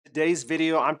Today's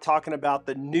video, I'm talking about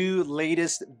the new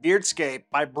latest Beardscape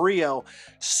by Brio.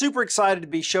 Super excited to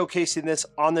be showcasing this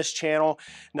on this channel.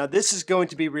 Now, this is going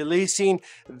to be releasing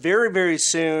very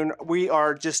soon. We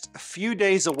are just a few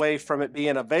days away from it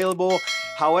being available.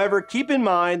 However, keep in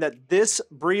mind that this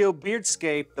Brio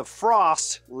Beardscape, the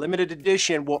Frost limited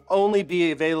edition, will only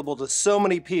be available to so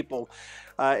many people.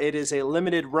 It is a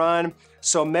limited run,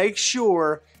 so make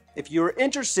sure if you're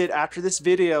interested after this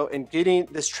video in getting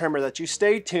this trimmer that you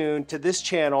stay tuned to this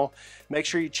channel. Make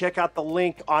sure you check out the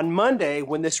link on Monday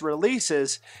when this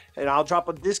releases, and I'll drop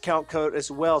a discount code as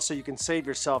well so you can save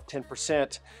yourself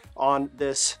 10% on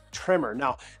this trimmer.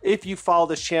 Now, if you follow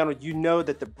this channel, you know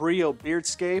that the Brio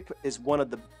Beardscape is one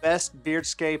of the best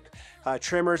Beardscape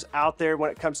trimmers out there when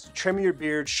it comes to trimming your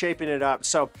beard, shaping it up.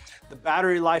 So the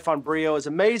battery life on Brio is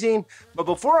amazing. But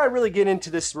before I really get into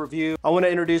this review, I want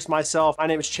to introduce myself. My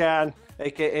name is Chad,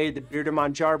 aka the Bearded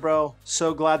Mounjarbro.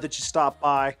 So glad that you stopped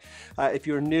by. If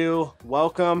you're new,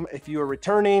 welcome. If you are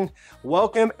returning,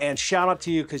 welcome, and shout out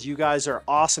to you because you guys are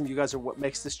awesome. You guys are what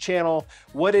makes this channel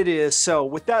what it is. So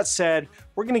with that said,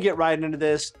 we're gonna get right into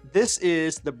this. This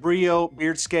is the Brio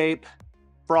Beardscape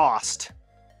Frost.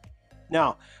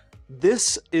 Now,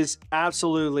 this is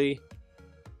absolutely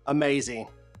amazing,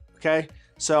 okay?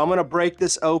 So I'm gonna break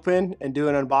this open and do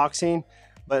an unboxing,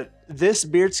 but this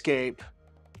Beardscape,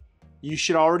 you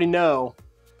should already know,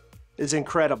 is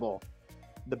incredible.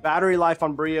 The battery life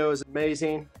on Brio is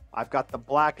amazing. I've got the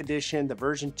black edition, the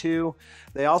version 2.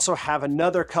 They also have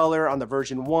another color on the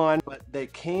version 1, but they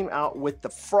came out with the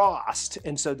Frost.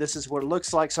 And so this is what it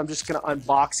looks like. So I'm just gonna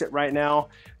unbox it right now,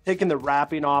 taking the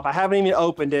wrapping off. I haven't even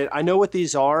opened it. I know what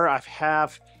these are. I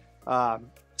have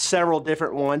several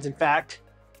different ones. In fact,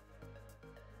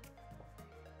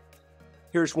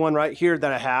 here's one right here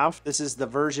that I have. This is the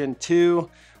version 2,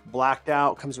 blacked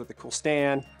out, comes with a cool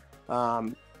stand.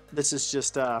 This is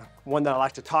just one that I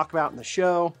like to talk about in the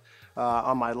show,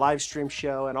 on my live stream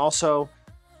show, and also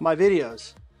my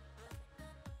videos.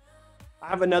 I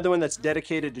have another one that's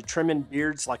dedicated to trimming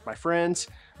beards like my friends,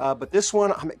 but this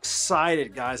one I'm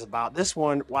excited, guys, about. This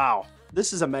one, wow,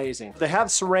 this is amazing. They have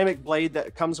ceramic blade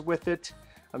that comes with it.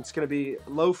 It's gonna be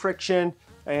low friction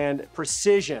and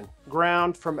precision,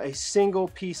 ground from a single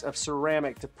piece of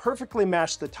ceramic to perfectly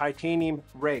match the titanium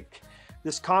rake.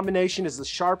 This combination is the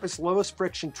sharpest, lowest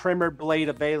friction trimmer blade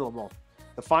available.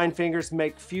 The fine fingers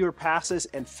make fewer passes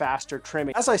and faster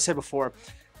trimming. As I said before,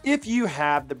 if you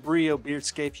have the Brio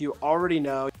Beardscape, you already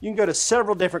know, you can go to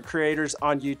several different creators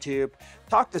on YouTube,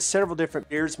 talk to several different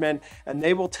beardsmen, and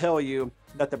they will tell you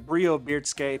that the Brio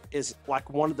Beardscape is like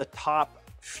one of the top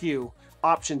few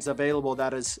options available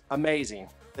that is amazing.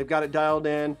 They've got it dialed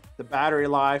in. The battery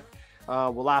life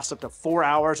will last up to 4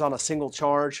 hours on a single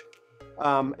charge.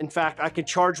 In fact, I can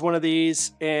charge one of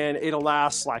these and it'll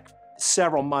last like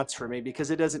several months for me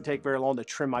because it doesn't take very long to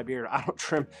trim my beard. I don't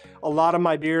trim a lot of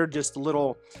my beard, just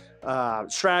little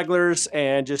stragglers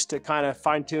and just to kind of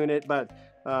fine tune it. But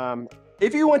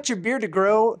if you want your beard to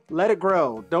grow, let it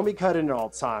grow. Don't be cutting it all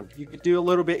the time. You could do a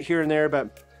little bit here and there,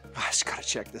 but I just gotta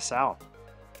check this out.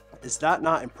 Is that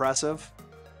not impressive?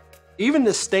 Even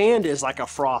the stand is like a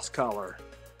frost color.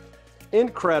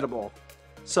 Incredible.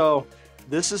 So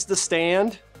this is the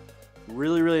stand,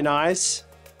 really nice.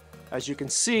 As you can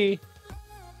see,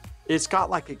 it's got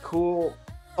like a cool,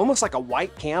 almost like a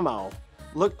white camo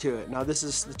look to it. Now this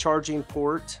is the charging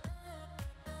port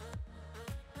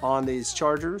on these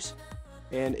chargers,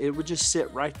 and it would just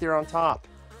sit right there on top.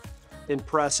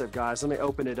 Impressive, guys. Let me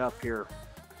open it up here.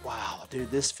 Wow,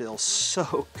 dude, this feels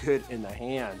so good in the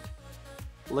hand.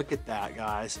 Look at that,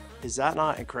 guys. Is that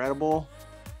not incredible?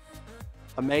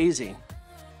 Amazing.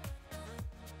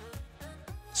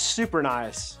 Super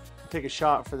nice. Take a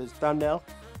shot for the thumbnail.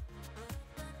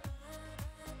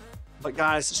 But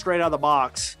guys, straight out of the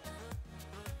box,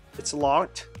 it's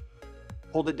locked.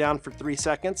 Hold it down for 3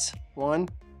 seconds. 1,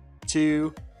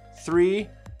 2, 3,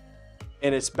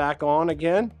 and it's back on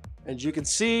again. As you can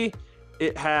see,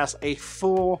 it has a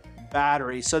full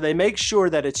battery, so they make sure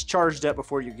that it's charged up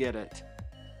before you get it.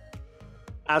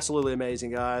 Absolutely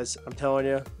amazing, guys. I'm telling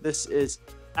you, this is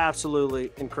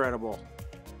absolutely incredible.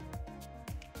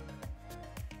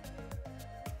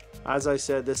 As I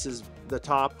said, this is the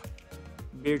top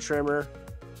beard trimmer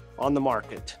on the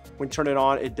market. When you turn it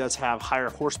on, it does have higher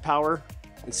horsepower.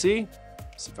 You can see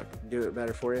if I can do it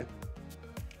better for you.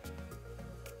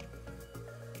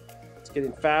 It's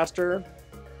getting faster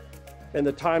and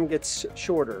the time gets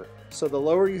shorter. So the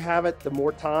lower you have it, the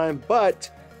more time. But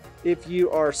if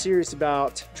you are serious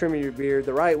about trimming your beard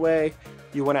the right way,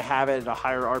 you want to have it at a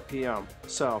higher RPM.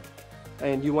 So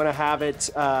and you want to have it,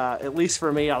 at least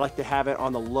for me, I like to have it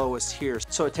on the lowest here,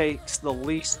 so it takes the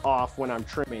least off when I'm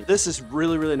trimming. This is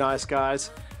really, really nice,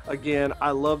 guys. Again,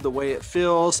 I love the way it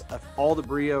feels of all the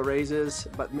Brio razors,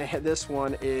 but man, this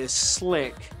one is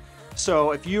slick.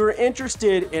 So if you're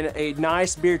interested in a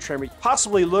nice beard trimmer,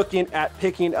 possibly looking at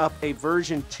picking up a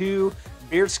version 2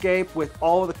 Beardscape with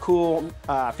all of the cool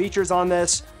features on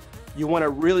this, you want a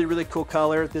really, really cool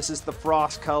color. This is the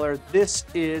Frost Color. This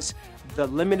is the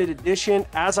limited edition.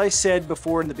 As I said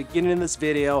before in the beginning of this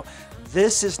video,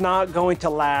 this is not going to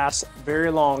last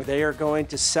very long. They are going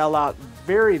to sell out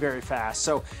very, very fast.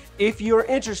 So if you're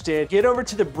interested, get over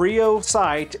to the Brio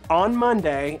site on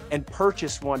Monday and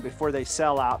purchase one before they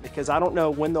sell out, because I don't know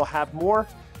when they'll have more,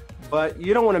 but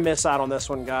you don't want to miss out on this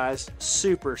one, guys.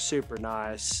 Super, super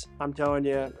nice. I'm telling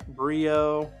you,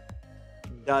 Brio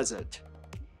does it.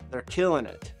 They're killing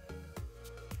it.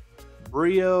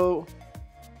 Brio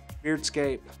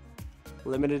Beardscape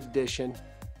limited edition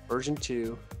version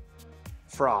 2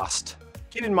 Frost.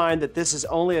 Keep in mind that this is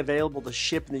only available to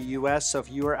ship in the US, so if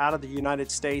you are out of the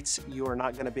United States, you are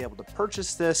not going to be able to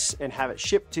purchase this and have it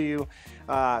shipped to you.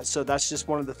 So that's just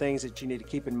one of the things that you need to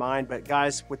keep in mind. But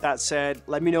guys, with that said,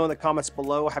 let me know in the comments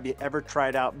below, have you ever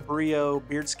tried out Brio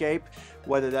Beardscape,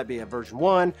 whether that be a version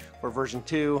 1 or version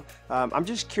 2. I'm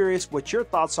just curious what your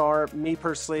thoughts are. Me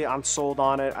personally, I'm sold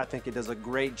on it. I think it does a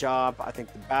great job. I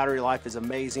think the battery life is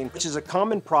amazing, which is a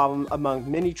common problem among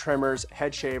many trimmers,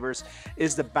 head shavers,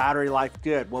 is the battery life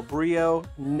good? Well, Brio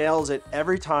nails it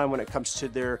every time when it comes to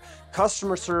their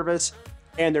customer service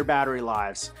and their battery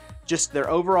lives. Just their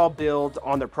overall build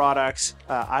on their products.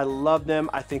 I love them.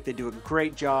 I think they do a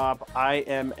great job. I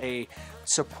am a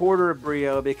supporter of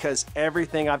Brio because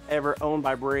everything I've ever owned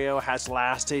by Brio has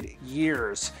lasted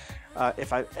years.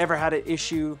 If I've ever had an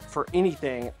issue for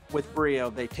anything with Brio,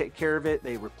 they take care of it,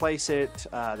 they replace it,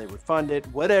 they refund it,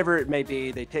 whatever it may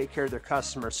be, they take care of their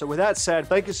customers. So with that said,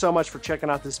 thank you so much for checking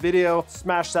out this video.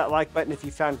 Smash that like button if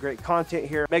you found great content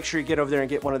here. Make sure you get over there and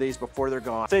get one of these before they're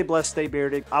gone. Stay blessed, stay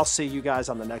bearded. I'll see you guys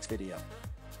on the next video.